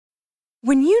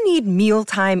When you need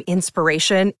mealtime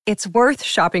inspiration, it's worth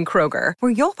shopping Kroger,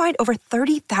 where you'll find over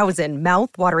 30,000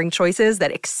 mouth-watering choices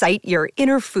that excite your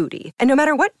inner foodie. And no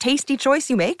matter what tasty choice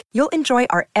you make, you'll enjoy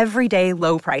our everyday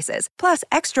low prices, plus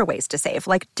extra ways to save,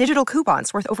 like digital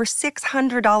coupons worth over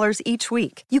 $600 each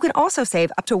week. You can also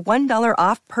save up to $1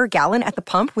 off per gallon at the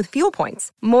pump with fuel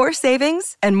points. More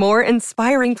savings and more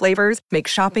inspiring flavors make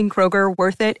shopping Kroger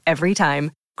worth it every time.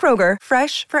 Kroger,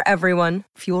 fresh for everyone.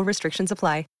 Fuel restrictions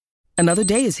apply. Another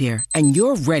day is here, and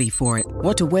you're ready for it.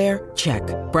 What to wear? Check.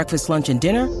 Breakfast, lunch, and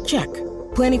dinner? Check.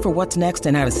 Planning for what's next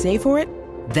and how to save for it?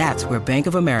 That's where Bank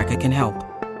of America can help.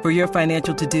 For your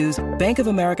financial to-dos, Bank of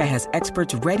America has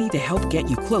experts ready to help get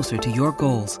you closer to your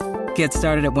goals. Get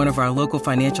started at one of our local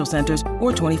financial centers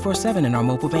or 24/7 in our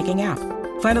mobile banking app.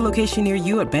 Find a location near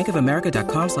you at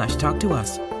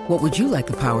bankofamerica.com/talktous. What would you like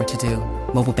the power to do?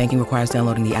 Mobile banking requires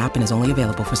downloading the app and is only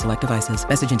available for select devices.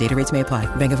 Message and data rates may apply.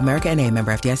 Bank of America N.A.,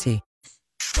 member FDIC.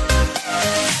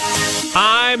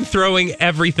 I'm throwing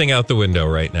everything out the window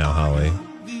right now, Holly.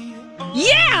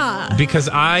 Yeah! Because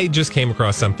I just came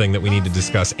across something that we need to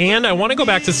discuss. And I want to go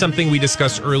back to something we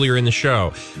discussed earlier in the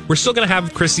show. We're still going to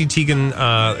have Chrissy Teigen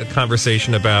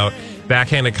conversation about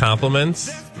backhanded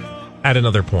compliments at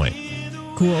another point.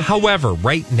 Cool. However,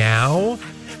 right now,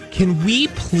 can we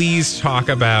please talk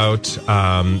about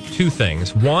two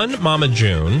things? One, Mama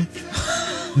June.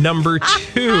 Number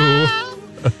two...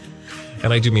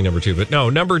 And I do mean number two, but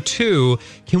no, number two,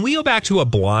 can we go back to a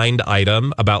blind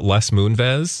item about Les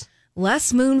Moonves?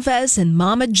 Les Moonves and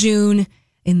Mama June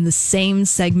in the same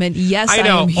segment. Yes, I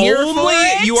know. am here for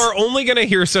it. You are only going to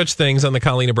hear such things on the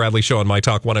Colleen and Bradley Show on My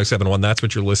Talk 1071. That's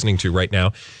what you're listening to right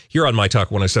now here on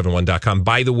MyTalk1071.com.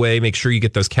 By the way, make sure you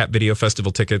get those Cat Video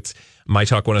Festival tickets,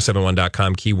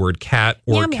 MyTalk1071.com, keyword cat,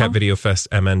 or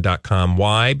CatVideoFestMN.com.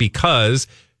 Why? Because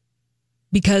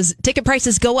ticket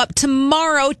prices go up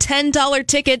tomorrow, $10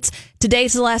 tickets.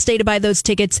 Today's the last day to buy those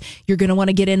tickets. You're going to want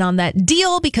to get in on that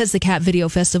deal because the Cat Video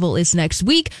Festival is next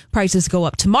week. Prices go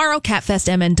up tomorrow,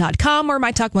 catfestmn.com or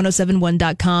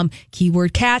mytalk1071.com,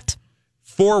 keyword cat.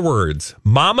 4 words,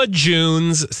 Mama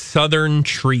June's Southern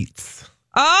Treats.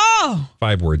 Oh!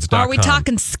 5 words. Are we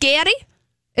talking scatty?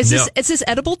 Is this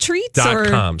edible treats?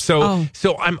 .com. So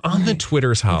I'm on the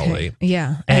Twitters, Holly. Okay.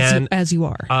 Yeah, as you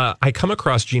are. I come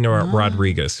across Gina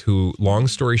Rodriguez, who, long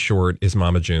story short, is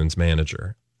Mama June's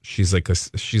manager. She's like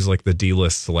the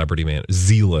D-list celebrity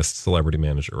Z-list celebrity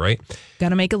manager, right? Got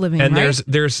to make a living, and right?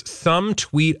 there's some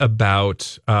tweet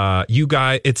about you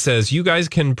guys. It says you guys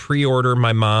can pre-order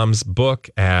my mom's book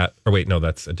at. Or wait, no,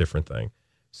 that's a different thing.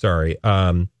 Sorry.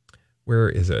 Where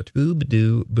is it?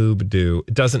 Boobadoo.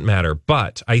 It doesn't matter.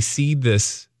 But I see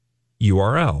this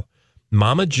URL.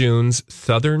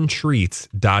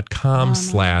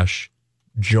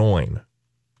 MamaJunesSouthernTreats.com/join.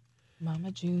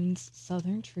 Mama June's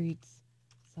Southern Treats.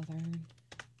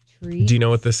 Do you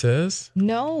know what this is?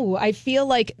 No, I feel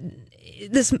like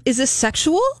is this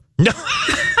sexual? No.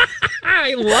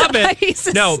 I love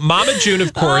it. No, Mama June,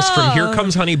 of course, from Here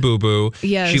Comes Honey Boo Boo.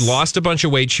 Yes. She lost a bunch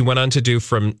of weight. She went on to do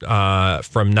From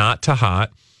Not to Hot,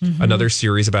 another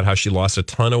series about how she lost a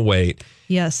ton of weight.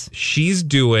 Yes. She's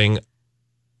doing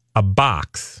a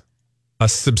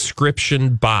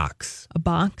subscription box. A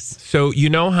box? So you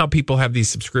know how people have these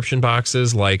subscription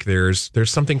boxes? Like there's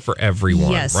something for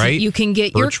everyone, yes, right? You can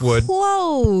get Birchwood. Your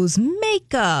clothes,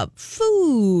 makeup,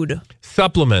 food.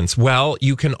 Supplements. Well,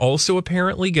 you can also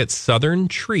apparently get Southern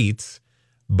Treats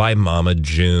by Mama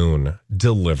June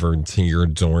delivered to your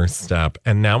doorstep.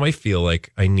 And now I feel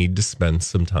like I need to spend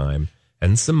some time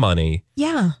and some money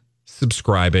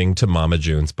subscribing to Mama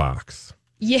June's box.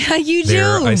 Yeah, you do.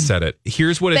 There, I said it.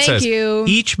 Here's what it says. Thank you.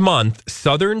 Each month,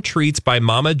 Southern Treats by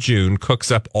Mama June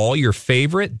cooks up all your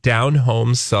favorite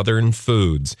down-home Southern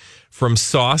foods. From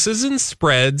sauces and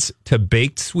spreads to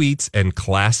baked sweets and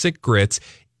classic grits,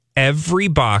 every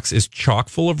box is chock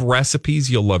full of recipes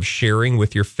you'll love sharing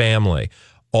with your family.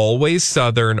 Always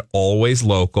Southern, always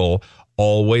local,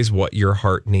 always what your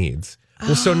heart needs.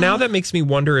 Well, so now that makes me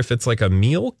wonder if it's like a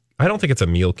meal. I don't think it's a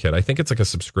meal kit. I think it's like a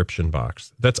subscription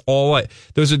box. That's all.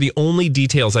 Those are the only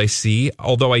details I see.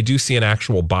 Although I do see an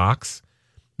actual box,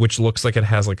 which looks like it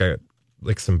has like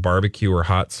some barbecue or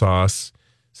hot sauce,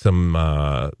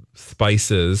 some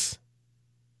spices.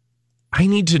 I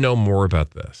need to know more about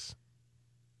this.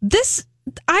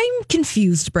 I'm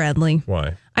confused, Bradley.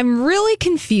 Why? I'm really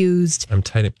confused. I'm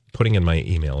putting in my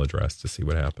email address to see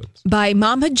what happens. By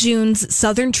Mama June's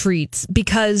Southern Treats,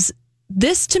 because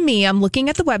this, to me, I'm looking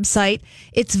at the website.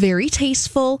 It's very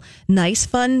tasteful, nice,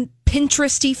 fun,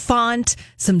 Pinteresty font,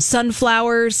 some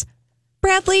sunflowers.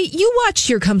 Bradley, you watch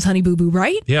Here Comes Honey Boo Boo,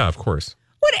 right? Yeah, of course.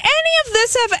 Would any of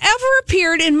this have ever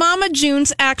appeared in Mama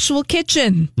June's actual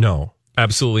kitchen? No,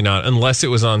 absolutely not, unless it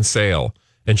was on sale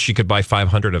and she could buy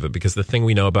 500 of it. Because the thing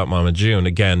we know about Mama June,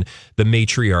 again, the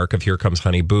matriarch of Here Comes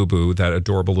Honey Boo Boo, that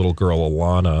adorable little girl,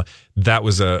 Alana, that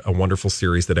was a wonderful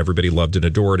series that everybody loved and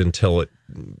adored until it,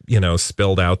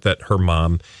 spilled out that her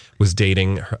mom was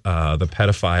dating the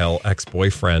pedophile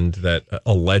ex-boyfriend that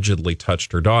allegedly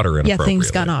touched her daughter inappropriately. Yeah, things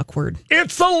got awkward.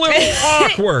 It's a little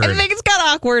awkward. I think it's got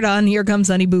awkward on Here Comes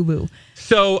Honey Boo Boo.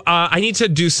 So I need to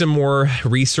do some more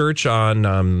research on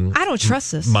I don't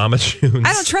trust this. Mama June's.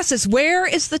 I don't trust this. Where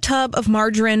is the tub of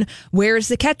margarine? Where is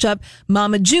the ketchup?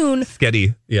 Mama June.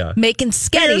 Sketty, yeah. Making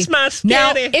sketty. Here's my sketty.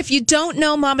 Now, if you don't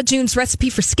know Mama June's recipe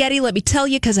for sketty, let me tell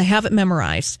you because I have it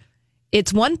memorized.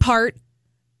 It's 1 part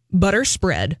butter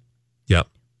spread. Yep.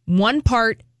 1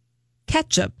 part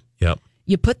ketchup. Yep.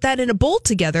 You put that in a bowl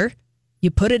together. You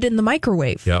put it in the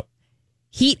microwave. Yep.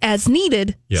 Heat as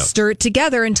needed. Yep. Stir it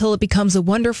together until it becomes a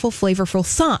wonderful, flavorful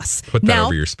sauce. Put that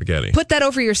over your spaghetti. Put that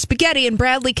over your spaghetti. And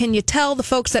Bradley, can you tell the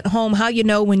folks at home how you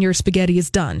know when your spaghetti is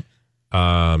done?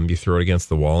 You throw it against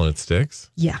the wall and it sticks?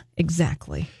 Yeah,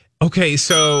 exactly. Okay,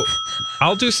 so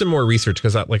I'll do some more research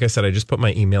because, like I said, I just put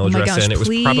my email address in. It was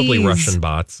probably Russian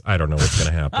bots. I don't know what's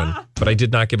going to happen, but I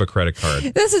did not give a credit card.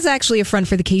 This is actually a front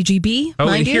for the KGB. Oh,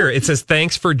 and here it says,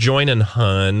 "Thanks for joining,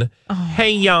 hun." Oh.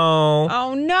 Hey, y'all.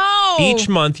 Oh, no. Each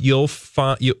month,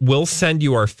 we'll send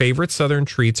you our favorite Southern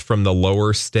treats from the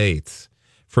lower states.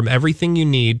 From everything you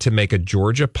need to make a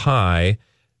Georgia pie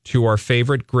to our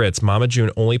favorite grits, Mama June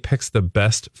only picks the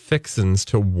best fixins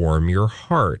to warm your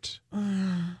heart.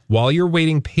 While you're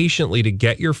waiting patiently to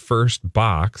get your first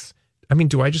box,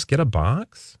 do I just get a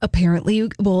box? Apparently,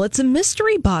 it's a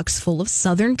mystery box full of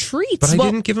Southern treats. But I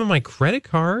didn't give them my credit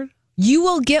card. You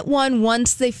will get one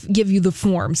once they give you the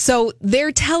form. So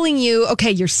they're telling you,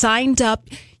 okay, you're signed up,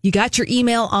 you got your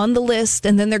email on the list,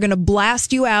 and then they're going to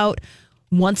blast you out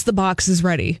once the box is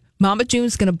ready. Mama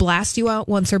June's going to blast you out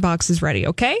once her box is ready,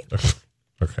 okay?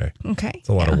 Okay. It's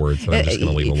a lot of words that I'm just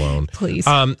going to leave alone. Please.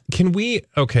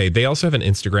 They also have an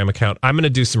Instagram account. I'm going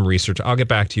to do some research. I'll get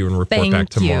back to you and report back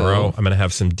tomorrow. I'm going to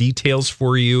have some details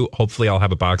for you. Hopefully I'll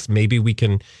have a box. Maybe we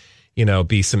can,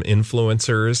 be some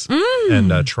influencers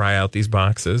and try out these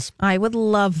boxes. I would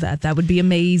love that. That would be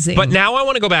amazing. But now I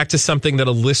want to go back to something that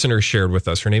a listener shared with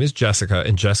us. Her name is Jessica,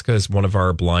 and Jessica is one of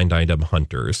our blind item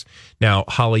hunters. Now,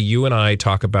 Holly, you and I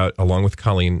along with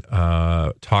Colleen,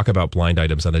 talk about blind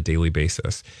items on a daily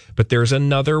basis. But there's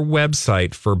another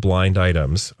website for blind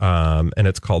items, and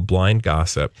it's called Blind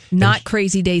Gossip. Not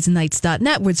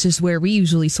crazydaysandnights.net, which is where we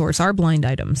usually source our blind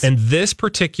items. And this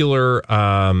particular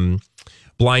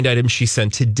blind item she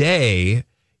sent today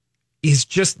is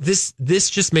just this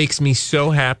just makes me so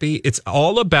happy. It's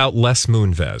all about Les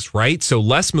Moonves, right? So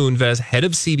Les Moonves, head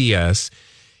of CBS,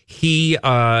 he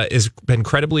has been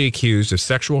credibly accused of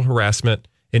sexual harassment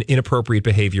and inappropriate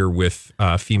behavior with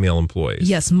female employees.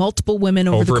 Yes, multiple women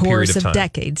over the course of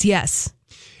decades. Yes.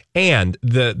 And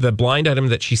the blind item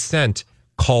that she sent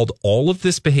called all of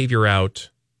this behavior out,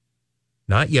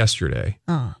 not yesterday,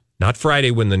 not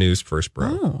Friday when the news first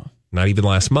broke. Not even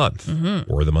last month,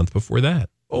 or the month before that,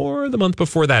 or the month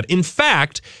before that. In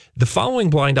fact, the following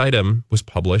blind item was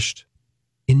published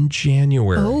in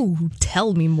January. Oh,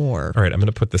 tell me more. All right, I'm going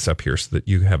to put this up here so that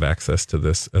you have access to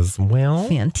this as well.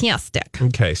 Fantastic.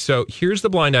 Okay, so here's the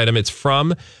blind item. It's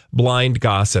from Blind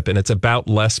Gossip, and it's about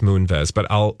Les Moonves, but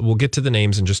we'll get to the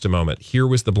names in just a moment. Here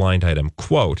was the blind item.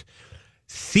 Quote,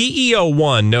 CEO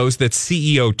 1 knows that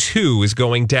CEO 2 is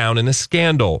going down in a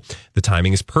scandal. The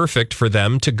timing is perfect for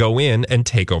them to go in and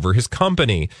take over his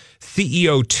company.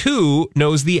 CEO 2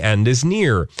 knows the end is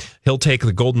near. He'll take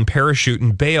the golden parachute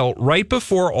and bail right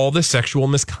before all the sexual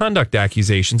misconduct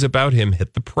accusations about him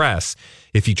hit the press.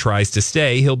 If he tries to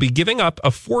stay, he'll be giving up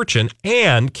a fortune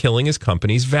and killing his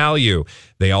company's value.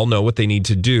 They all know what they need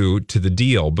to do to the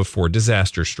deal before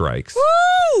disaster strikes.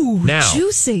 Woo! Now,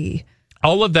 juicy.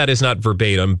 All of that is not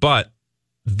verbatim, but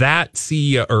that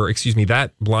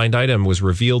that blind item was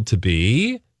revealed to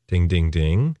be, ding, ding,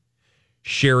 ding,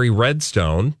 Sherry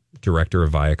Redstone, director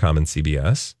of Viacom and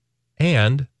CBS,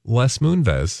 and Les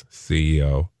Moonves,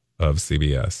 CEO of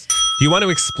CBS. Do you want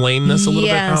to explain this a little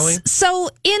bit, Holly? So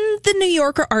in the New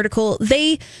Yorker article,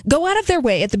 they go out of their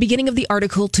way at the beginning of the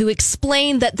article to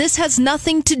explain that this has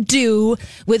nothing to do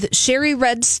with Sherry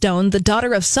Redstone, the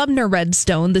daughter of Sumner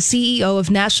Redstone, the CEO of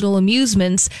National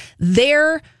Amusements.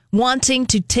 Their wanting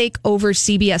to take over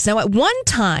CBS. Now, at one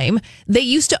time, they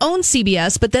used to own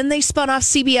CBS, but then they spun off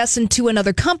CBS into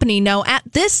another company. Now, at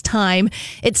this time,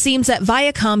 it seems that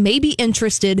Viacom may be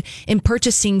interested in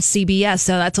purchasing CBS.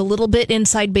 So that's a little bit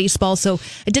inside baseball. So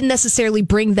I didn't necessarily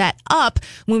bring that up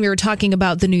when we were talking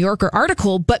about the New Yorker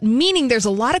article, but meaning there's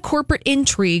a lot of corporate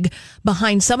intrigue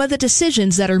behind some of the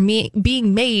decisions that are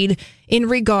being made in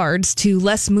regards to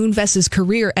Les Moonves's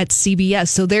career at CBS.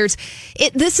 So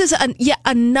this is yet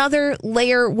another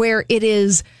layer where it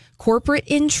is corporate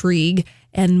intrigue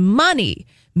and money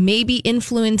maybe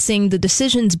influencing the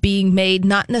decisions being made,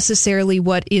 not necessarily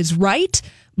what is right,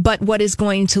 but what is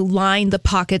going to line the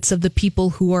pockets of the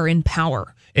people who are in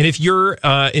power. And if you're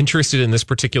interested in this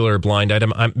particular blind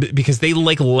item, because they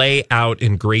lay out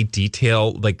in great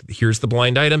detail, here's the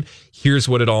blind item, here's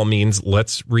what it all means.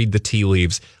 Let's read the tea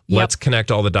leaves. Yep. Let's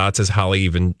connect all the dots, as Holly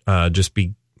even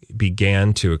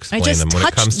began to explain them when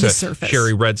it comes to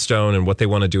Sherry Redstone and what they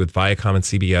want to do with Viacom and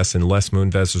CBS and Les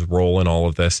Moonves's role in all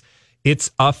of this.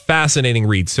 It's a fascinating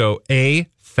read. So,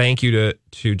 thank you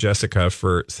to Jessica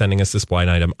for sending us this blind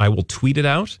item. I will tweet it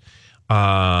out.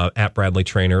 At Bradley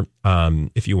Trainer,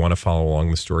 if you want to follow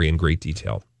along the story in great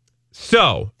detail.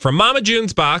 So, from Mama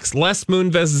June's box, Les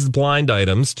Moonves's blind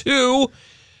items, to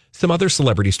some other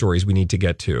celebrity stories we need to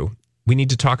get to. We need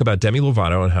to talk about Demi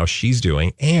Lovato and how she's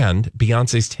doing, and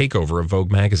Beyonce's takeover of Vogue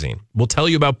magazine. We'll tell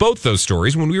you about both those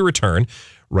stories when we return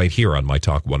right here on My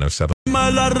Talk 107.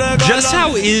 Just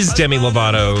how is Demi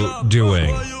Lovato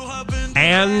doing?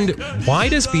 And why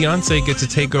does Beyonce get to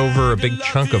take over a big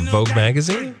chunk of Vogue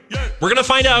magazine? We're going to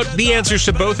find out the answers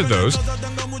to both of those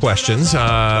questions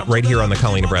right here on the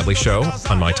Colleen and Bradley Show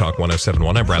on My Talk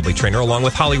 107.1. I'm Bradley Trainer along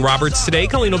with Holly Roberts today.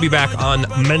 Colleen will be back on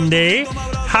Monday.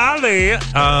 Holly,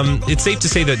 it's safe to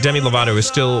say that Demi Lovato is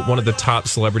still one of the top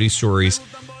celebrity stories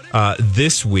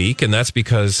this week, and that's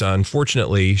because,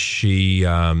 unfortunately, she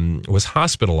was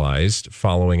hospitalized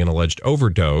following an alleged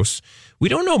overdose. We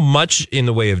don't know much in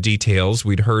the way of details.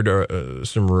 We'd heard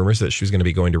some rumors that she was going to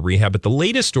be going to rehab, but the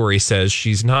latest story says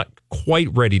she's not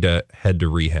quite ready to head to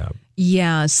rehab.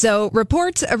 Yeah, so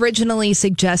reports originally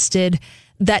suggested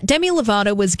that Demi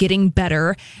Lovato was getting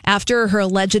better after her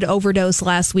alleged overdose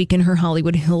last week in her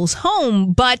Hollywood Hills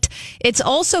home, but it's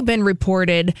also been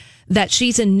reported that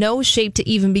she's in no shape to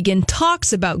even begin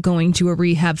talks about going to a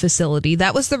rehab facility.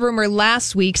 That was the rumor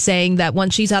last week, saying that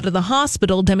once she's out of the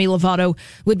hospital, Demi Lovato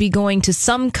would be going to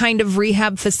some kind of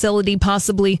rehab facility,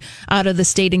 possibly out of the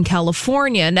state in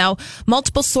California. Now,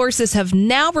 multiple sources have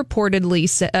now reportedly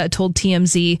told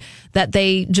TMZ that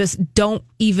they just don't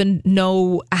even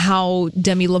know how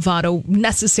Demi Lovato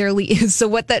necessarily is. So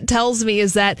what that tells me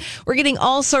is that we're getting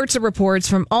all sorts of reports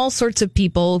from all sorts of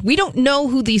people. We don't know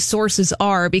who these sources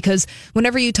are, because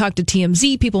whenever you talk to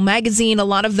TMZ, People Magazine, a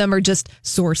lot of them are just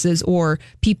sources or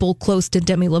people close to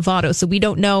Demi Lovato. So we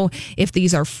don't know if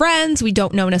these are friends. We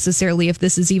don't know necessarily if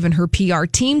this is even her PR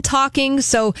team talking.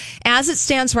 So as it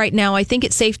stands right now, I think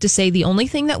it's safe to say the only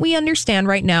thing that we understand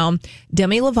right now,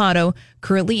 Demi Lovato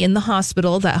currently in the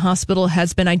hospital. That hospital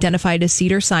has been identified as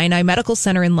Cedars-Sinai Medical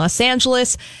Center in Los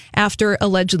Angeles after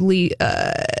allegedly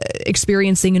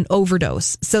experiencing an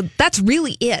overdose. So that's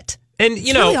really it. And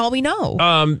that's really all we know.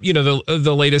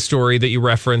 The latest story that you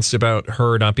referenced about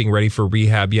her not being ready for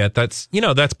rehab yet, that's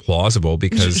plausible,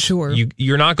 because sure.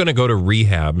 You're not going to go to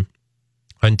rehab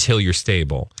until you're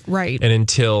stable. Right. And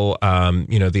until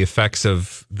the effects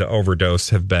of the overdose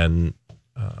have been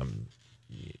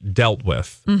dealt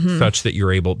with, such that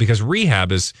you're able, because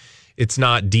rehab it's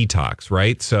not detox,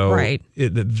 right? So right.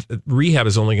 Rehab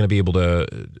is only going to be able to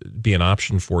be an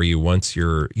option for you once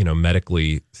you're,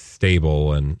 medically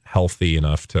stable and healthy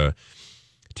enough to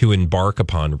embark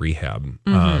upon rehab.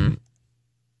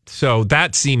 So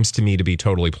that seems to me to be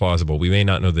totally plausible. We may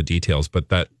not know the details, but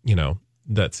that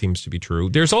seems to be true.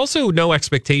 There's also no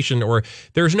expectation, or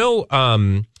there's no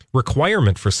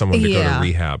requirement for someone to go to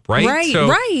rehab, right? Right, so,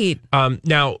 right.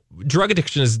 Now, drug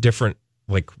addiction is different.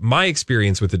 Like, my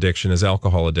experience with addiction is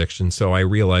alcohol addiction. So I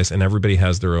realize, and everybody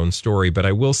has their own story, but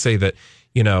I will say that,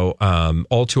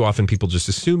 all too often people just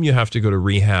assume you have to go to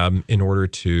rehab in order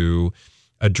to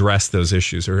address those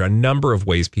issues. There are a number of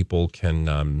ways people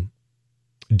can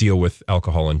deal with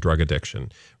alcohol and drug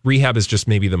addiction. Rehab is just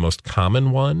maybe the most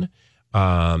common one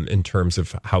in terms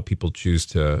of how people choose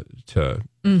to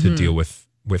deal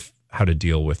with how to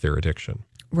deal with their addiction.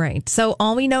 Right. So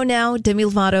all we know now, Demi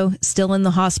Lovato still in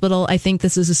the hospital. I think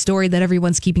this is a story that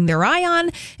everyone's keeping their eye on.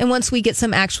 And once we get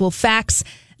some actual facts,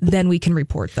 then we can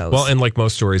report those. Well, and like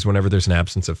most stories, whenever there's an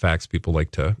absence of facts, people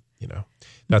like to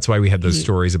That's why we had those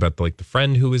stories about the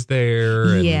friend who was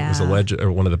there and was alleged,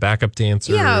 or one of the backup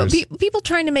dancers. Yeah, people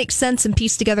trying to make sense and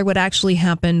piece together what actually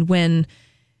happened when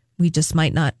we just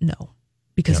might not know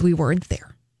because we weren't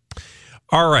there.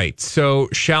 All right, so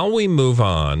shall we move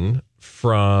on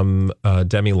from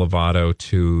Demi Lovato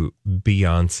to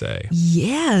Beyonce?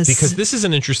 Yes. Because this is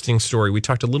an interesting story. We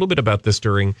talked a little bit about this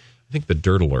during, I think, the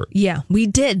Dirt Alert. Yeah, we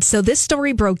did. So this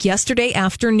story broke yesterday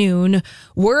afternoon.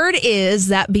 Word is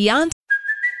that Beyonce...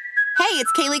 Hey,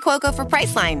 it's Kaylee Cuoco for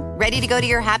Priceline. Ready to go to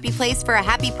your happy place for a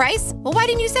happy price? Well, why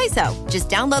didn't you say so? Just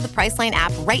download the Priceline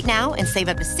app right now and save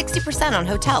up to 60% on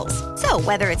hotels. So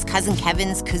whether it's Cousin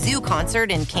Kevin's Kazoo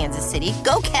Concert in Kansas City,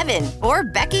 go Kevin, or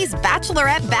Becky's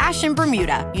Bachelorette Bash in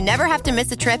Bermuda, you never have to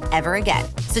miss a trip ever again.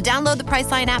 So download the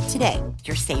Priceline app today.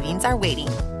 Your savings are waiting.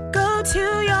 Go to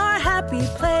your happy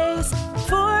place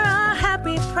for a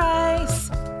happy price.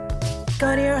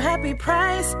 Go to your happy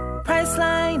price,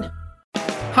 Priceline.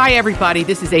 Hi, everybody.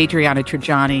 This is Adriana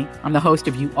Trajani. I'm the host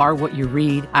of You Are What You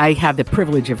Read. I have the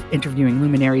privilege of interviewing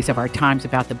luminaries of our times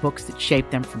about the books that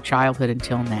shaped them from childhood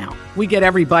until now. We get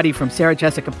everybody from Sarah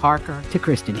Jessica Parker to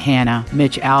Kristen Hanna,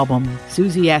 Mitch Albom,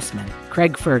 Susie Essman,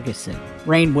 Craig Ferguson,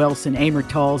 Rainn Wilson, Amor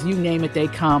Tolls, you name it, they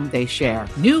come, they share.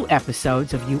 New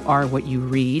episodes of You Are What You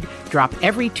Read drop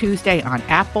every Tuesday on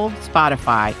Apple,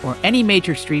 Spotify, or any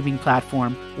major streaming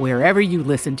platform wherever you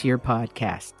listen to your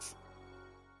podcasts.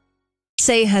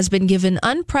 Has been given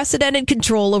unprecedented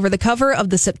control over the cover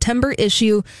of the September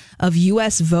issue of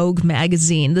U.S. Vogue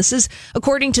magazine. This is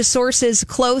according to sources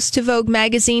close to Vogue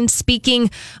magazine,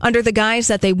 speaking under the guise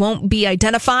that they won't be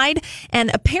identified. And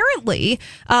apparently,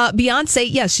 Beyonce,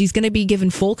 yes, she's going to be given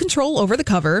full control over the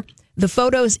cover, the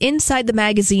photos inside the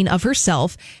magazine of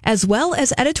herself, as well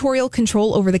as editorial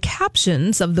control over the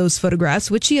captions of those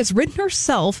photographs, which she has written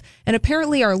herself and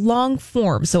apparently are long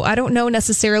form. So I don't know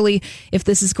necessarily if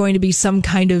this is going to be some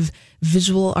kind of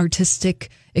visual artistic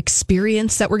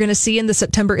experience that we're going to see in the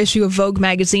September issue of Vogue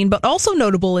magazine, but also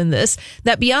notable in this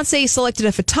that Beyonce selected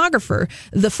a photographer,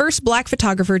 the first black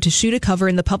photographer to shoot a cover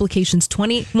in the publication's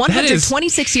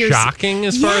 126 years. Shocking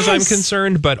as far as I'm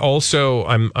concerned, but also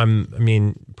I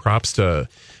mean, props to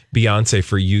Beyonce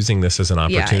for using this as an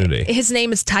opportunity. Yeah, his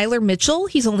name is Tyler Mitchell.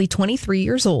 He's only 23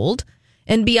 years old.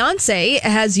 And Beyonce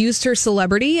has used her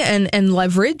celebrity and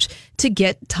leverage to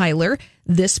get Tyler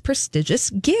this prestigious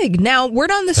gig. Now,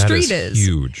 word on the street is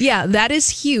huge. Yeah, that is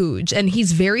huge. And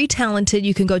he's very talented.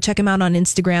 You can go check him out on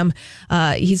Instagram.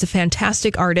 He's a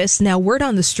fantastic artist. Now, word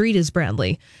on the street is,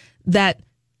 Bradley, that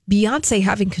Beyonce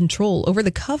having control over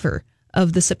the cover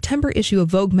of the September issue of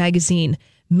Vogue magazine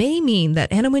may mean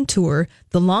that Anna Wintour,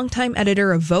 the longtime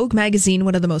editor of Vogue magazine,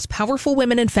 one of the most powerful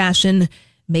women in fashion,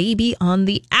 may be on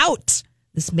the out.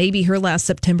 This may be her last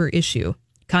September issue.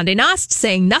 Condé Nast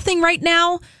saying nothing right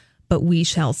now, but we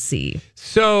shall see.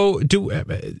 So,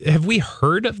 have we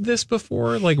heard of this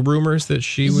before? Like rumors that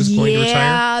she was going to retire?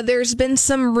 Yeah, there's been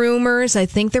some rumors. I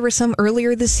think there were some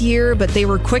earlier this year, but they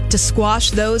were quick to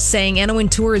squash those, saying Anna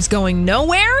Wintour is going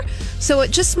nowhere. So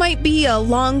it just might be a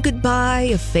long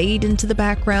goodbye, a fade into the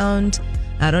background.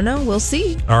 I don't know. We'll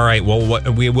see. All right. Well,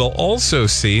 we will also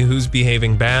see who's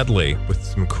behaving badly with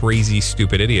some crazy,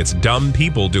 stupid idiots. Dumb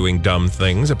people doing dumb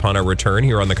things upon our return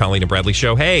here on the Colleen and Bradley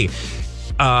Show. Hey,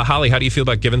 Holly, how do you feel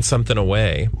about giving something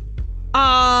away?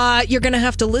 You're going to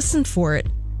have to listen for it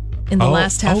in the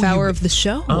last half hour of the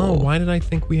show. Oh, why did I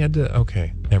think we had to?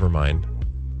 Okay, never mind.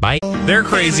 Bye. They're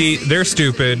crazy. They're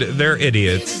stupid. They're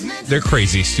idiots. They're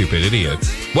crazy, stupid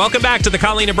idiots. Welcome back to the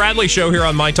Colleen and Bradley Show here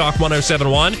on My Talk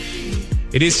 107.1.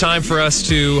 It is time for us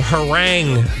to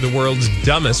harangue the world's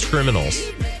dumbest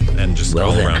criminals and just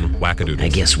go around wackadoodles. I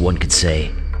guess one could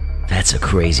say, that's a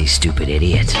crazy, stupid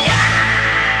idiot.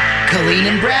 Colleen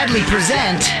and Bradley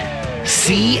present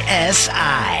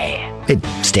CSI.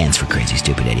 It stands for Crazy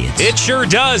Stupid Idiots. It sure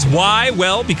does. Why?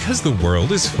 Well, because the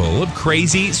world is full of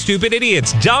crazy, stupid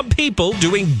idiots. Dumb people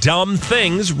doing dumb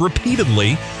things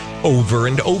repeatedly over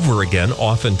and over again,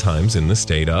 oftentimes in the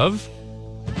state of...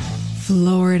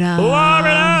 Florida.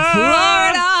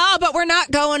 But we're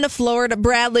not going to Florida,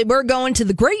 Bradley. We're going to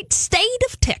the great state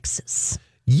of Texas.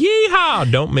 Yeehaw!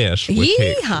 Don't miss.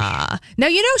 Yeehaw! Now,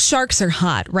 you know sharks are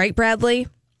hot, right, Bradley?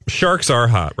 Sharks are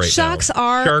hot right now. Sharks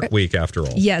are... Shark Week, after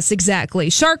all. Yes, exactly.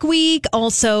 Shark Week.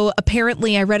 Also,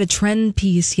 apparently, I read a trend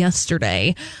piece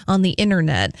yesterday on the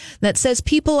internet that says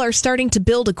people are starting to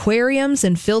build aquariums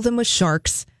and fill them with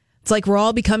sharks. It's like we're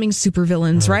all becoming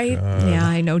supervillains, right? God. Yeah,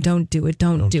 I know. Don't do it.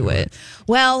 Don't do it.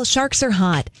 Well, sharks are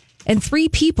hot. And 3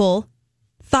 people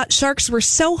thought sharks were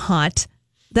so hot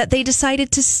that they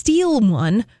decided to steal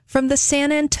one from the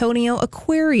San Antonio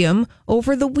Aquarium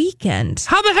over the weekend.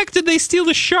 How the heck did they steal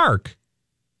the shark?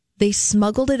 They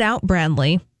smuggled it out,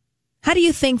 Bradley. How do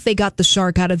you think they got the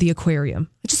shark out of the aquarium?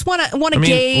 I just want to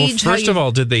gauge. Well, first of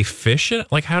all, did they fish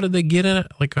it? Like, how did they get in it?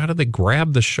 Like, how did they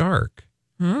grab the shark?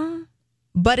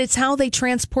 But it's how they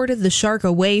transported the shark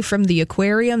away from the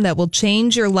aquarium that will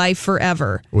change your life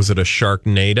forever. Was it a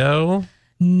Sharknado?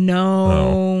 No.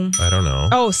 Oh, I don't know.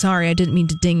 Oh, sorry. I didn't mean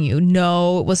to ding you.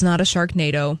 No, it was not a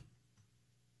Sharknado.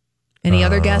 Any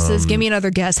other guesses? Give me another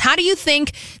guess. How do you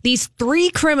think these 3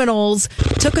 criminals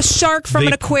took a shark from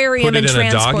an aquarium and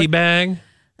transported? Put it in a doggy bag?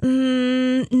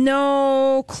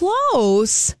 No,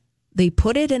 close. They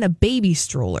put it in a baby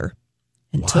stroller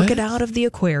and took it out of the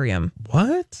aquarium.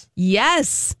 What?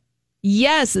 Yes.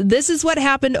 Yes, this is what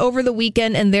happened over the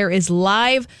weekend, and there is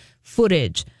live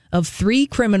footage of 3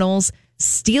 criminals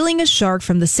stealing a shark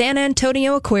from the San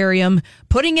Antonio Aquarium,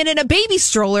 putting it in a baby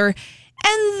stroller,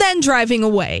 and then driving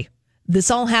away.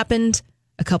 This all happened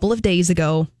a couple of days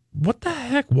ago. What the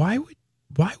heck? Why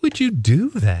would you do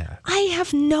that? I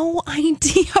have no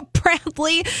idea,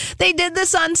 Bradley. They did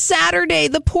this on Saturday.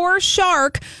 The poor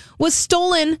shark was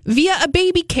stolen via a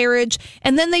baby carriage,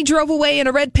 and then they drove away in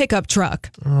a red pickup truck.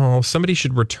 Oh, somebody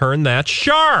should return that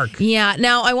shark. Yeah.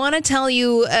 Now, I want to tell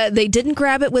you, they didn't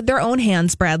grab it with their own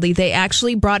hands, Bradley. They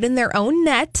actually brought in their own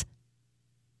net.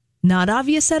 Not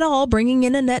obvious at all, bringing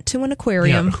in a net to an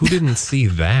aquarium. Yeah, who didn't see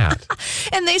that?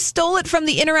 And they stole it from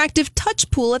the interactive touch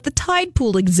pool at the Tide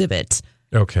Pool exhibit.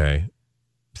 Okay.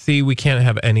 See, we can't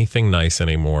have anything nice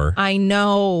anymore. I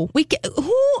know.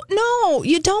 No,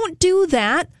 you don't do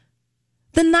that.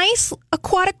 The nice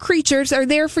aquatic creatures are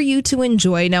there for you to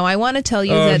enjoy. Now, I want to tell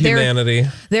you that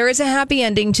there is a happy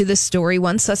ending to this story.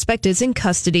 One suspect is in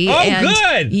custody.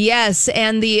 Good! Yes,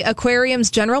 and the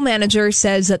aquarium's general manager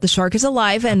says that the shark is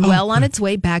alive and on its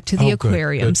way back to the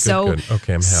aquarium. Good.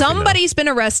 Okay, I'm happy somebody's been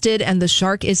arrested and the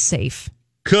shark is safe.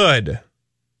 Good.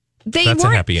 That's a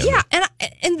happy ending. Yeah,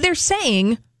 and they're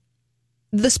saying...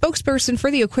 The spokesperson for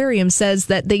the aquarium says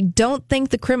that they don't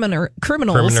think the criminals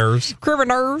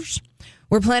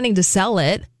were planning to sell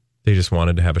it. They just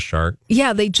wanted to have a shark?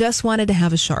 Yeah, they just wanted to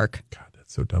have a shark. God,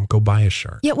 that's so dumb. Go buy a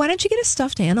shark. Yeah, why don't you get a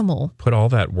stuffed animal? Put all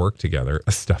that work together.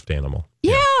 A stuffed animal.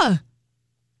 Yeah.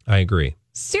 I agree.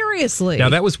 Seriously. Now,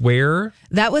 that was where?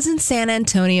 That was in San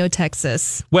Antonio,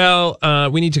 Texas. Well,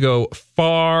 we need to go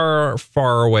far,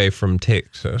 far away from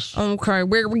Texas. Okay,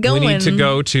 where are we going? We need to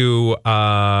go to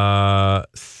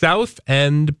South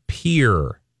End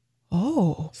Pier.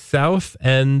 Oh. South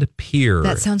End Pier.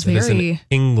 That sounds It is in very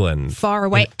England. far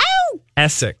away. Oh!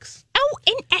 Essex. Oh,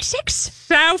 in Essex?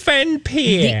 South End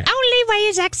Pier. The only way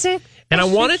is Essex. And I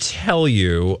want to tell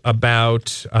you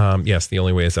about, yes, The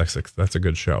Only Way is Essex. That's a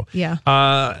good show. Yeah.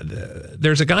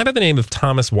 There's a guy by the name of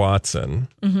Thomas Watson.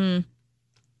 Mm-hmm.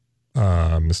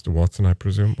 Mr. Watson, I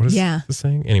presume. What is the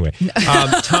saying? Anyway,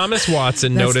 Thomas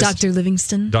Watson That's noticed. Dr.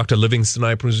 Livingston. Dr. Livingston,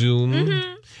 I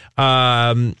presume.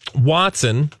 Mm-hmm.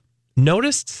 Watson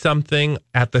noticed something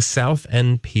at the South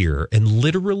End Pier and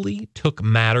literally took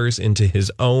matters into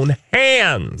his own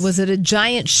hands. Was it a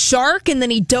giant shark and then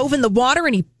he dove in the water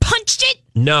and he punched it?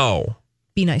 No.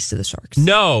 Be nice to the sharks.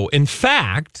 No. In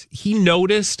fact, he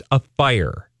noticed a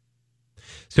fire.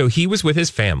 So he was with his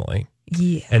family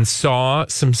and saw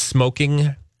some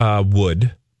smoking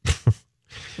wood.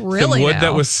 Really? Some wood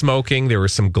that was smoking. There were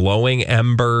some glowing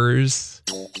embers.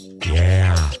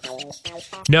 Yeah.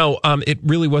 No, it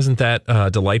really wasn't that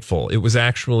delightful. It was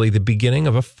actually the beginning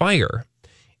of a fire.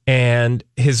 And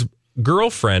his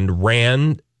girlfriend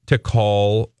ran to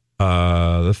call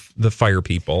the fire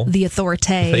people. The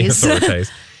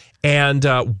authorities. And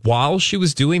while she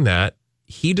was doing that,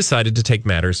 he decided to take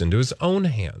matters into his own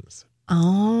hands.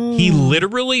 Oh. He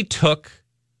literally took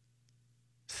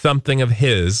something of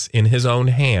his in his own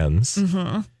hands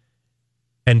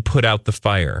and put out the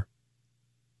fire.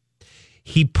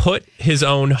 He put his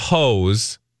own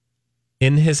hose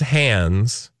in his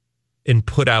hands and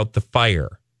put out the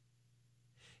fire.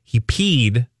 He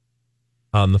peed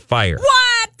on the fire.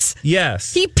 What?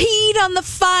 Yes. He peed on the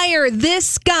fire.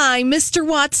 This guy, Mr.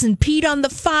 Watson, peed on the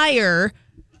fire.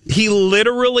 He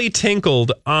literally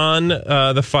tinkled on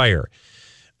the fire.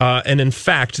 And in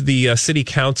fact, the city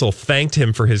council thanked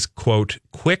him for his, quote,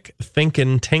 quick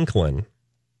thinking tinkling.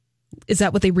 Is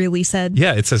that what they really said?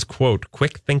 Yeah, it says, quote,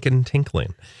 quick thinking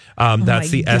tinkling. That's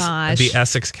the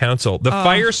Essex Council. The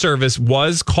fire service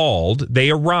was called.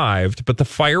 They arrived, but the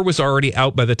fire was already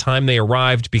out by the time they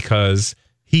arrived because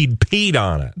he'd peed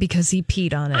on it. Because he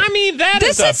peed on it. I mean,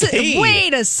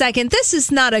 wait a second. This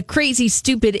is not a crazy,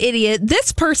 stupid idiot.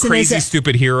 This person is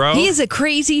stupid hero. He is a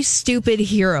crazy, stupid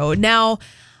hero. Now,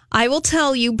 I will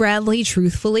tell you, Bradley,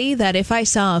 truthfully, that if I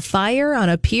saw a fire on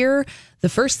a pier, the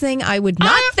first thing I would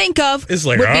not think of It's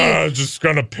like, just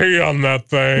going to pee on that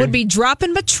thing. would be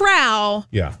dropping my trowel.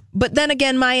 Yeah. But then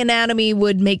again, my anatomy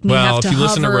would make me have to if you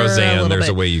listen to hover Roseanne, there's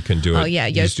a bit. way you can do it. Oh, yeah.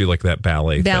 You just do like that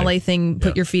ballet thing.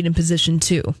 Put your feet in position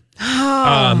too.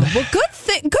 Oh, well, good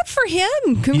for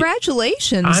him.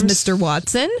 Congratulations, Mr.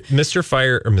 Watson.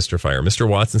 Mr.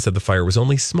 Watson said the fire was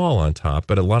only small on top,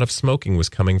 but a lot of smoking was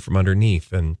coming from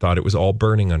underneath and thought it was all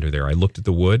burning under there. I looked at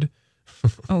the wood.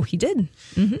 Oh, he did.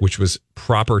 Which was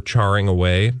proper charring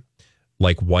away,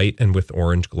 like white and with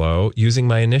orange glow. Using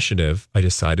my initiative, I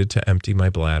decided to empty my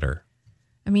bladder.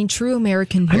 I mean, true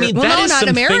American hero. I mean, well, that no, is not some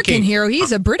American thinking. hero.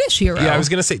 He's a British hero. Yeah, I was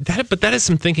going to say that, but that is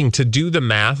some thinking to do the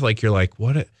math. Like, you're like,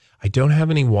 what? I don't have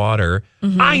any water.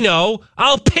 I know.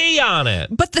 I'll pee on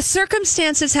it. But the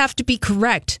circumstances have to be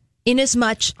correct.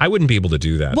 Inasmuch, I wouldn't be able to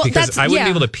do that because I wouldn't be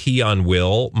able to pee on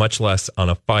Will, much less on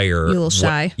a fire. You're a little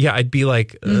shy. Yeah, I'd be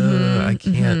like, I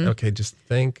can't. Okay, just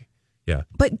think. Yeah.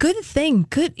 But good thing.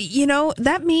 Good.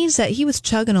 That means that he was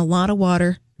chugging a lot of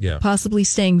water. Yeah. Possibly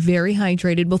staying very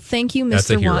hydrated. Well, thank you, That's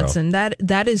a Mr. hero. Watson.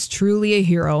 That is truly a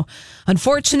hero.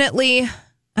 Unfortunately,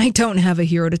 I don't have a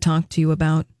hero to talk to you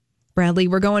about. Bradley,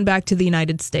 we're going back to the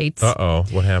United States. Uh-oh.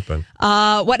 What happened?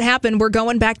 What happened? We're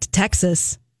going back to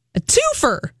Texas. A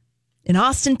twofer in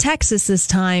Austin, Texas this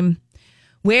time,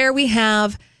 where we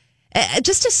have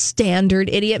just a standard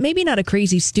idiot, maybe not a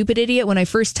crazy, stupid idiot, when I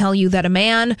first tell you that a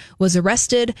man was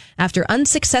arrested after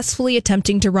unsuccessfully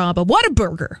attempting to rob a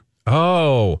Whataburger.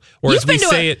 Oh, or You've as we been to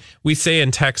say we say in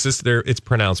Texas, it's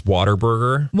pronounced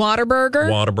Whataburger.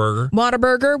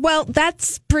 Whataburger. Well,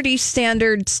 that's pretty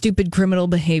standard, stupid criminal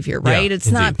behavior, right? Yeah, it's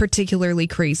not indeed. particularly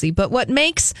crazy. But what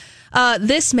makes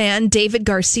this man, David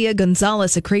Garcia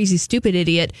Gonzalez, a crazy, stupid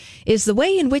idiot, is the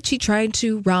way in which he tried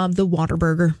to rob the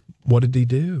Whataburger. What did he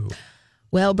do?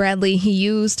 Well, Bradley, he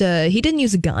didn't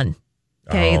use a gun.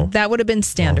 Okay, Oh. that would have been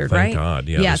standard, Thank right? God.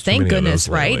 Yeah, Yeah, there's too thank many of goodness,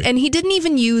 those right? lately. And he didn't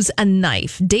even use a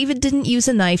knife. David didn't use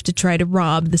a knife to try to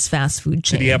rob this fast food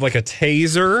chain. Did he have like a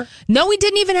taser? No, he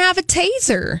didn't even have a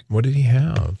taser. What did he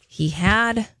have? He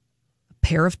had a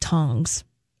pair of tongs.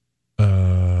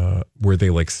 Were they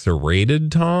like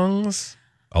serrated tongs?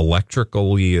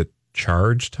 Electrically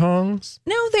charged tongs?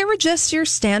 No, they were just your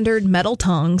standard metal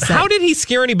tongs. How did he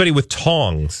scare anybody with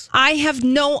tongs? I have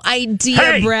no idea,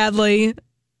 Hey! Bradley.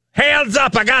 Hands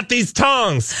up, I got these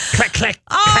tongs. Click, click,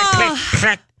 Ah! click, click,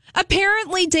 click.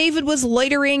 Apparently, David was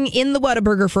loitering in the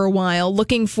Whataburger for a while,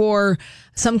 looking for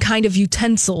some kind of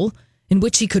utensil in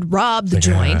which he could rob the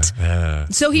joint.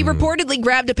 So he reportedly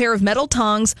grabbed a pair of metal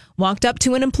tongs, walked up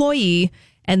to an employee,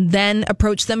 and then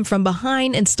approached them from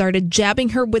behind and started jabbing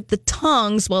her with the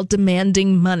tongs while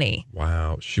demanding money.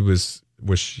 Wow. Was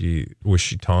she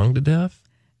tongued to death?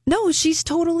 No, she's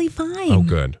totally fine. Oh,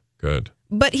 good.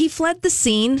 But he fled the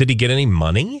scene. Did he get any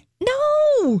money?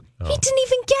 No, he didn't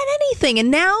even get anything. And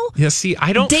now Yeah, see,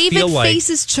 I don't David feel like...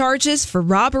 faces charges for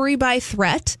robbery by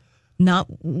threat, not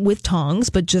with tongs,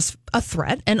 but just a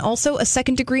threat, and also a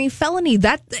second-degree felony.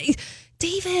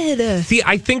 David. See,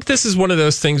 I think this is one of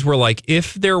those things where, like,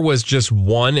 if there was just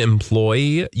one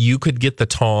employee, you could get the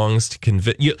tongs to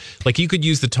convince you. Like, you could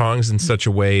use the tongs in such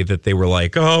a way that they were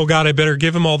like, "Oh God, I better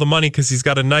give him all the money because he's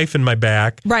got a knife in my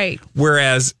back." Right.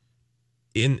 Whereas,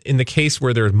 in the case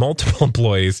where there's multiple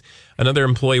employees, another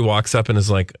employee walks up and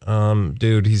is like,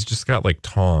 "Dude, he's just got like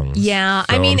tongs." Yeah,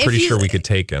 So I mean, I'm pretty if you- sure we could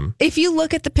take him. If you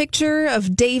look at the picture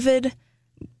of David,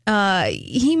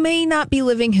 he may not be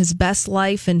living his best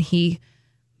life, and he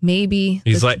maybe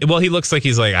He looks like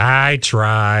he's like, "I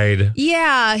tried."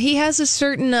 yeah, he has a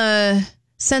certain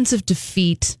sense of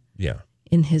defeat Yeah.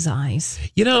 in his eyes.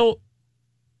 You know,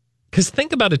 because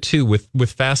think about it too,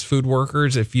 with fast food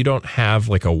workers, if you don't have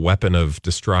like a weapon of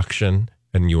destruction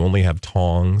and you only have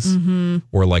tongs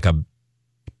or like a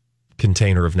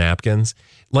container of napkins,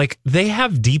 like they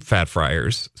have deep fat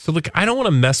fryers. So like, I don't want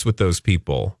to mess with those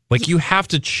people. Like you have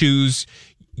to choose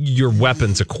your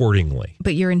weapons accordingly.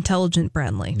 But you're intelligent,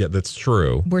 Bradley. Yeah, that's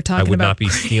true. We're talking I would about- not be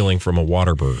stealing from a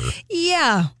Whataburger.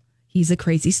 Yeah, he's a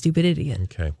crazy, stupid idiot.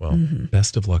 Okay, well,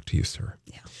 best of luck to you, sir.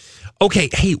 Yeah. Okay,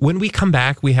 hey, when we come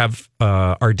back, we have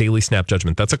our daily snap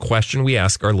judgment. That's a question we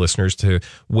ask our listeners to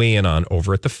weigh in on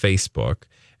over at the Facebook.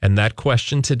 And that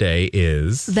question today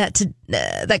is...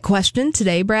 That question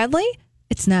today, Bradley,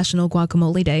 it's National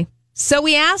Guacamole Day. So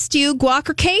we asked you, guac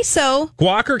or queso?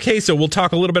 Guac or queso? We'll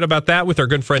talk a little bit about that with our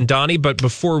good friend Donnie. But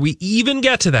before we even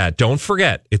get to that, don't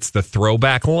forget, it's the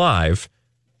Throwback Live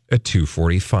at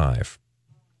 2:45.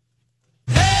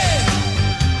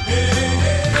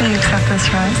 you accept this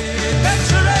rose?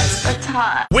 It's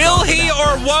hot. Will he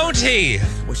or won't he?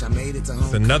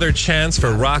 It's another chance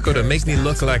for Rocco to make me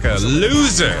look like a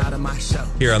loser.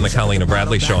 Here on the Colleen and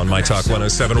Bradley Show on My Talk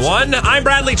 107.1. I'm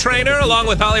Bradley Traynor, along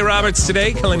with Holly Roberts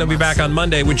today. Colleen will be back on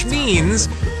Monday, which means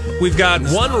we've got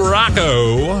one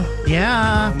Rocco.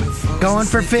 Yeah, going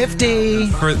for 50.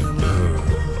 For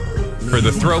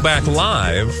the Throwback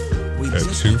Live at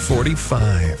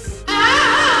 2:45.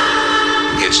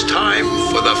 It's time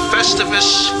for the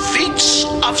Festivus Feats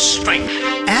of Strength.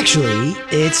 Actually,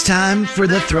 it's time for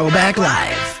the Throwback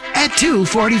Live at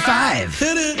 2:45.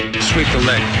 Sweep the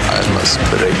leg. I must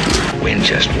break you. Win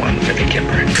just one for the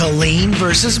Kipper. Colleen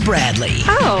versus Bradley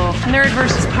Oh, nerd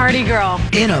versus party girl.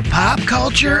 in a pop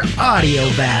culture audio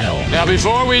battle. Now,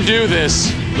 before we do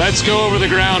this, let's go over the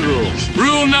ground rules.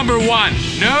 Rule number 1,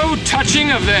 no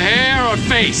touching of the hair or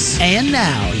face. And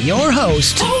now, your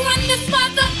host,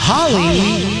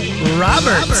 Holly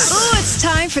Roberts. Oh, it's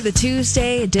time for the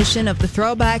Tuesday edition of the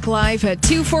Throwback Live at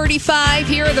 2:45.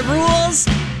 Here are the rules.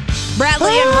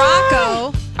 Bradley and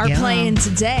Rocco are playing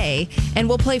today, and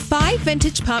we'll play 5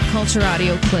 vintage pop culture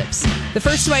audio clips. The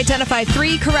first to identify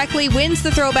 3 correctly wins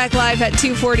the Throwback Live at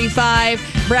 2:45.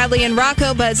 Bradley and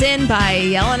Rocco buzz in by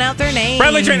yelling out their names.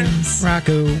 Bradley Traynor.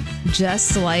 Rocco.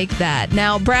 Just like that.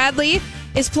 Now, Bradley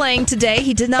is playing today.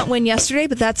 He did not win yesterday,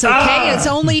 but that's okay. It's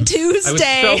only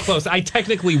Tuesday. I was so close. I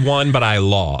technically won, but I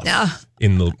lost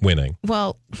in the winning.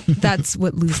 Well, that's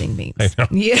what losing means. I know.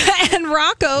 Yeah, and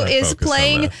Rocco is focused on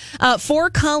playing for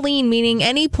Colleen, meaning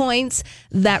any points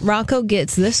that Rocco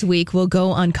gets this week will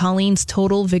go on Colleen's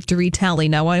total victory tally.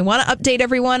 Now, I want to update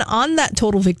everyone on that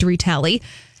total victory tally.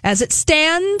 As it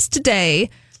stands today,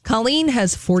 Colleen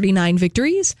has 49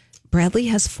 victories. Bradley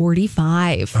has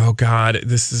 45. Oh, God.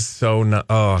 This is so not.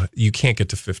 Oh, you can't get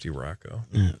to 50, Rocco.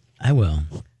 I will.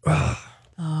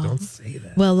 Don't say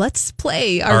that. Well, let's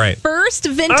play our first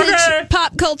vintage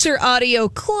pop culture audio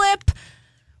clip.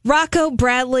 Rocco,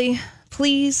 Bradley,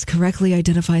 please correctly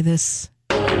identify this.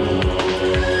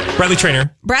 Bradley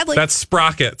Traynor. Bradley. That's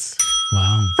Sprockets.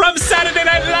 Wow. From Saturday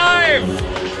Night Live.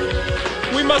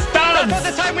 We must dance. That's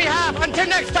all the time we have. Until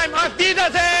next time, auf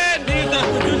Wiedersehen.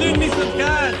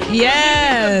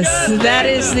 Yes, that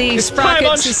is the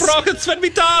Sprockets. Sprockets when we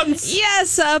dance.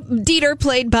 Yes, Dieter,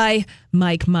 played by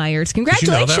Mike Myers.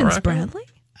 Congratulations, you know that, Rocco? Bradley.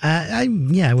 I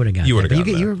would have gotten You that. would have but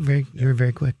gotten you were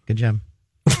very quick. Good job.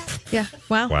 Yeah,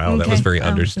 wow. Wow, that was very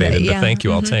understated, but thank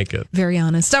you. I'll take it. Very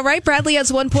honest. All right, Bradley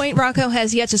has 1 point. Rocco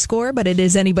has yet to score, but it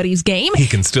is anybody's game. He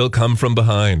can still come from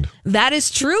behind. That is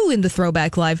true in the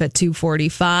Throwback Live at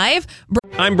 2:45.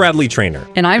 I'm Bradley Traynor.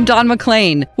 And I'm Don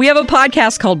McClain. We have a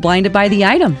podcast called Blinded by the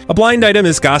Item. A blind item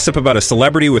is gossip about a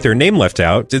celebrity with their name left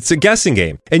out. It's a guessing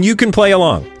game, and you can play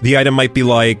along. The item might be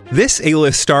like, this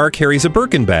A-list star carries a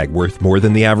Birkin bag worth more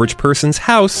than the average person's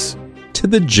house to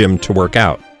the gym to work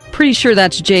out. Pretty sure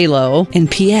that's J-Lo.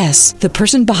 And P.S. the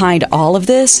person behind all of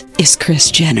this is Kris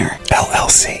Jenner,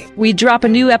 LLC. We drop a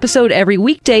new episode every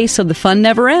weekday so the fun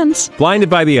never ends. Blinded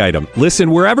by the Item.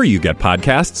 Listen wherever you get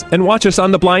podcasts and watch us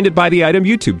on the Blinded by the Item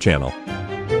YouTube channel.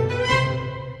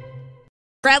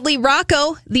 Bradley,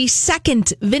 Rocco, the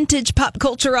second vintage pop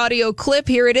culture audio clip.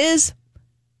 Here it is.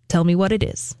 Tell me what it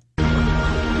is.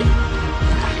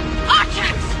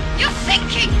 Artax, you're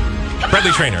sinking.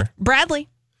 Bradley Traynor. Bradley.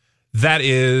 That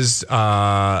is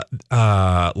Labyrinth.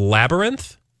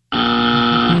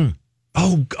 Oh,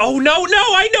 no,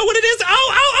 I know what it is.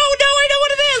 Oh, no, I know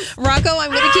what it is. Rocco,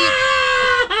 I'm going to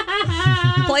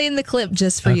keep playing the clip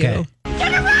just for you. Turn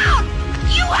around.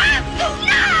 You have to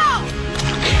now.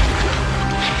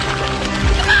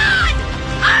 Come on,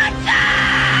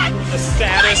 Artax. The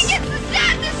saddest. Fight against the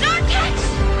sadness, Artax.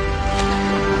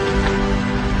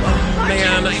 Oh,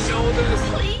 man, I know this.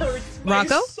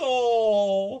 Rocco?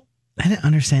 Soul. I didn't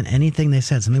understand anything they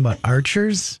said. Something about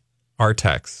archers?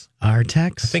 Artax.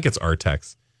 Artax? I think it's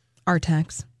Artax.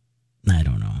 Artax. I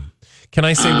don't know. Can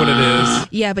I say what it is?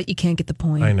 Yeah, but you can't get the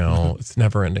point. I know. It's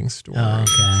never ending story. Oh,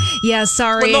 okay. Yeah,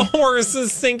 sorry. When the horse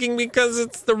is sinking because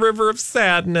it's the river of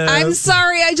sadness. I'm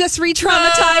sorry, I just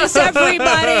re-traumatized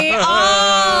everybody.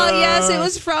 Oh, yes, it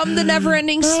was from the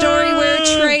never-ending story where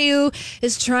Atreyu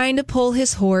is trying to pull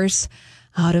his horse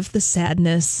out of the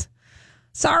sadness.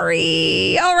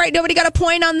 Sorry. All right, nobody got a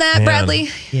point on that, Man. Bradley.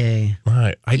 Yay.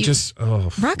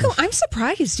 Rocco, I'm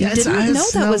surprised you didn't know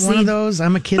that was one of those.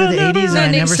 I'm a kid of the 80s and I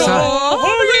never saw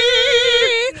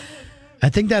it. I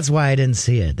think that's why I didn't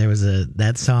see it. There was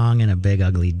that song and a big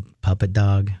ugly puppet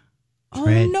dog. Oh,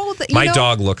 Right. no. My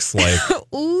dog looks like,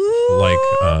 Ooh.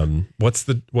 what's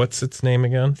its name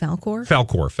again? Falcor?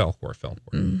 Falcor.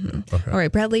 Mm-hmm. Okay. All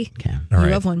right, Bradley. Okay. All You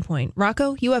right. have 1 point.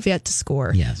 Rocco, you have yet to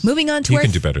score. Yes. Moving on to You our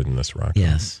can do better than this, Rock.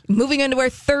 Yes. moving on to our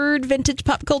third vintage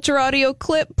pop culture audio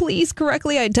clip. Please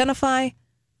correctly identify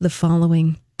the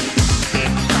following.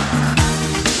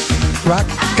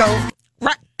 Rocco.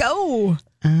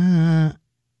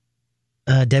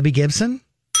 Debbie Gibson.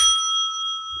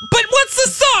 But what's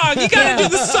the song? You gotta do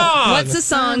the song. What's the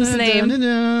song's name?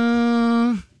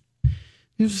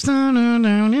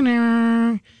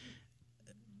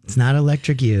 It's not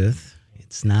Electric Youth.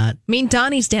 It's not. I mean,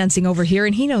 Donnie's dancing over here,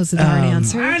 and he knows the darn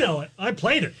answer. I know it. I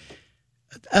played it.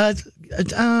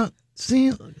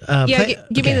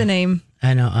 Give me the name.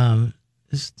 I know.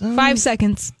 5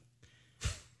 seconds.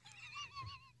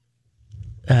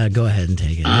 Go ahead and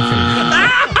take it.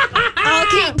 I'll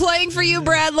keep playing for you,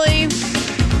 Bradley.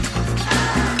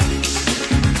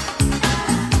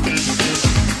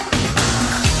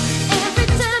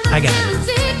 I got it.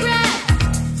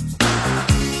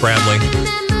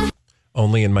 Bradley.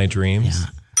 Only in My Dreams. Yeah.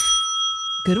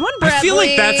 Good one, Bradley. I feel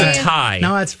like that's a tie.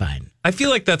 No, that's fine. I feel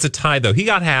like that's a tie, though. He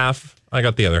got half. I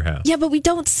got the other half. Yeah, but we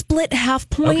don't split half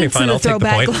points Okay, fine, in the I'll take the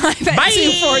Throwback point. Live at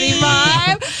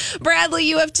 2:45. Bradley,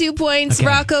 you have 2 points. Okay,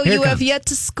 Rocco, here you it have comes. yet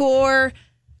to score.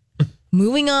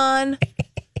 Moving on.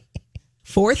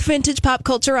 Fourth vintage pop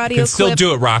culture audio You can still clip.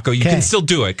 do it, Rocco. You Okay. can still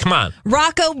do it. Come on.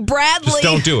 Rocco, Bradley. Just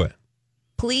don't do it.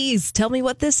 Please tell me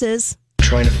what this is.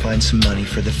 Trying to find some money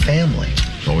for the family.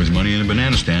 Always money in a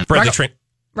banana stand. Bradley Train.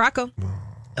 Rocco.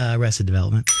 Arrested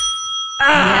Development.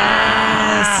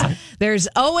 Yes. There's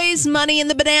always money in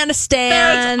the banana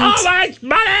stand. There's always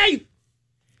money.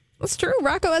 That's true.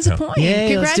 Rocco has a point.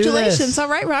 Yay, let's do Congratulations. this. All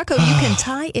right, Rocco, you can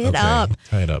tie it up.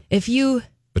 Tie it up. If you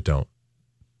But don't.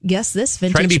 guess this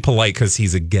vintage. Trying to be polite because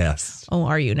he's a guest. Oh,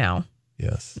 are you now?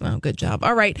 Yes. Oh, good job.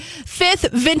 All right. Fifth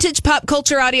vintage pop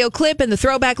culture audio clip in the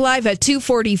Throwback Live at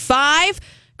 2:45.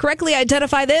 Correctly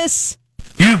identify this.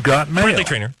 You've got mail. Bradley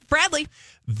Trainer. Bradley.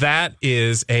 That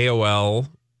is AOL.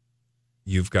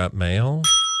 You've got mail.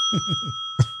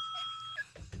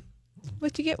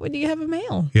 What you get when you have a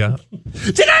mail? Yeah.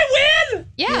 Did I win?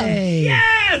 Yeah. Yay.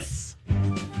 Yes.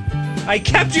 I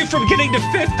kept you from getting to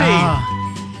 50.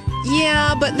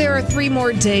 Yeah, but there are 3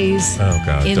 more days Oh,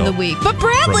 God. in the don't week. But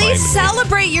Bradley, remind me.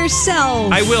 celebrate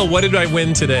yourself. I will. What did I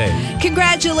win today?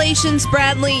 Congratulations,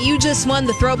 Bradley. You just won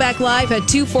the Throwback Live at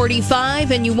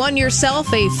 2:45, and you won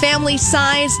yourself a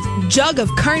family-sized jug of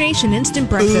Carnation Instant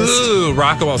Breakfast. Ooh,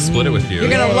 Rocco, I'll split it with you. You're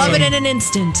going to love it in an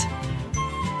instant.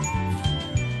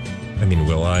 I mean,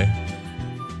 will I?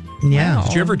 Yeah.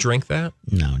 Did you ever drink that?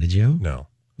 No, did you? No.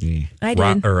 Yeah. I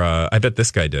did. I bet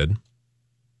this guy did.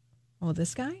 Oh,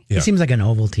 this guy? Yeah. He seems like an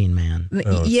Ovaltine man.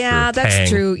 Oh, Yeah, true. that's Tang.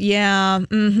 true. Yeah.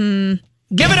 Mm-hmm.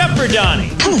 Give it up for Donnie.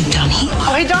 Hello, Donnie.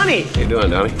 Oh, hey, Donnie. How you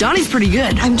doing, Donnie? Donnie's pretty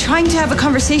good. I'm trying to have a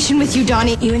conversation with you,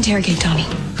 Donnie. You interrogate Donnie.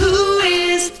 Who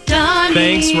is Donnie?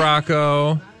 Thanks,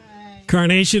 Rocco.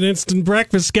 Carnation Instant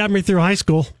Breakfast got me through high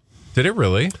school. Did it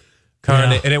really?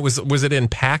 Yeah. And it was it in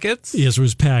packets? Yes, it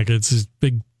was packets. It's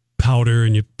big powder,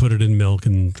 and you put it in milk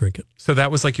and drink it. So that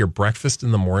was like your breakfast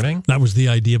in the morning? That was the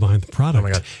idea behind the product. Oh,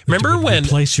 my God. Remember when...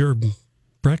 Replace your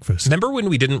breakfast. Remember when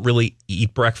we didn't really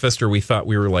eat breakfast, or we thought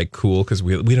we were like cool because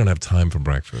we don't have time for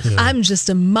breakfast? Yeah. I'm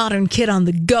just a modern kid on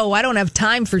the go. I don't have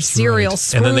time for cereal. Right.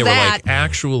 Screw And then they that. were like,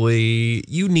 actually,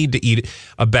 you need to eat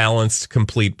a balanced,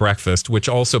 complete breakfast, which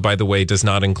also, by the way, does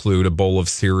not include a bowl of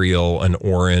cereal, an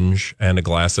orange, and a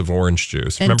glass of orange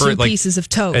juice. And Remember, 2 pieces of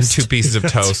toast. And 2 pieces of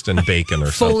toast and bacon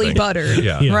or something. Fully buttered.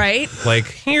 Yeah. Right? Like,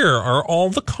 here are all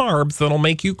the carbs that'll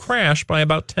make you crash by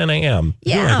about 10 a.m.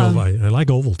 Yeah. I like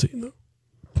Ovaltine, though.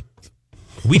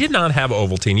 We did not have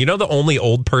Ovaltine. You know the only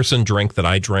old person drink that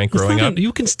I drank growing up?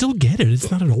 You can still get it. It's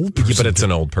not an old person. Yeah, but it's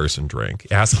an old person drink.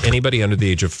 Ask anybody under the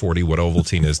age of 40 what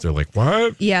Ovaltine is. They're like,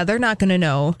 what? Yeah, they're not going to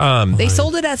know. They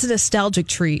sold it as a nostalgic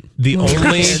treat. The when we were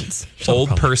only kids. old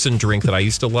person drink that I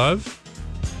used to love,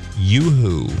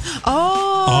 Yoo-Hoo.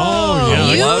 Oh,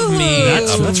 yeah. Yoo-Hoo. Love me.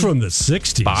 That's from the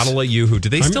 60s. Bottle of Yoo-Hoo. Do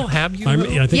they still have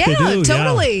Yoo-Hoo? I think they do.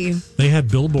 Totally. Yeah. They had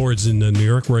billboards in New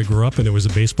York where I grew up, and it was a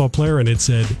baseball player, and it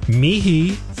said,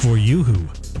 Mihi for Yoo-Hoo.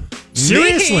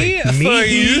 Seriously.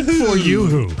 Mihi for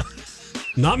Yoo-Hoo.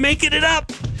 Not making it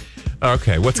up.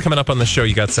 Okay, what's coming up on the show?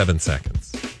 You got 7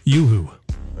 seconds. Yoo-Hoo.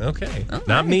 Okay. Oh,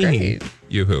 Not me. great.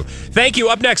 Yoo-Hoo. Thank you.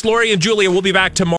 Up next, Lori and Julia will be back tomorrow.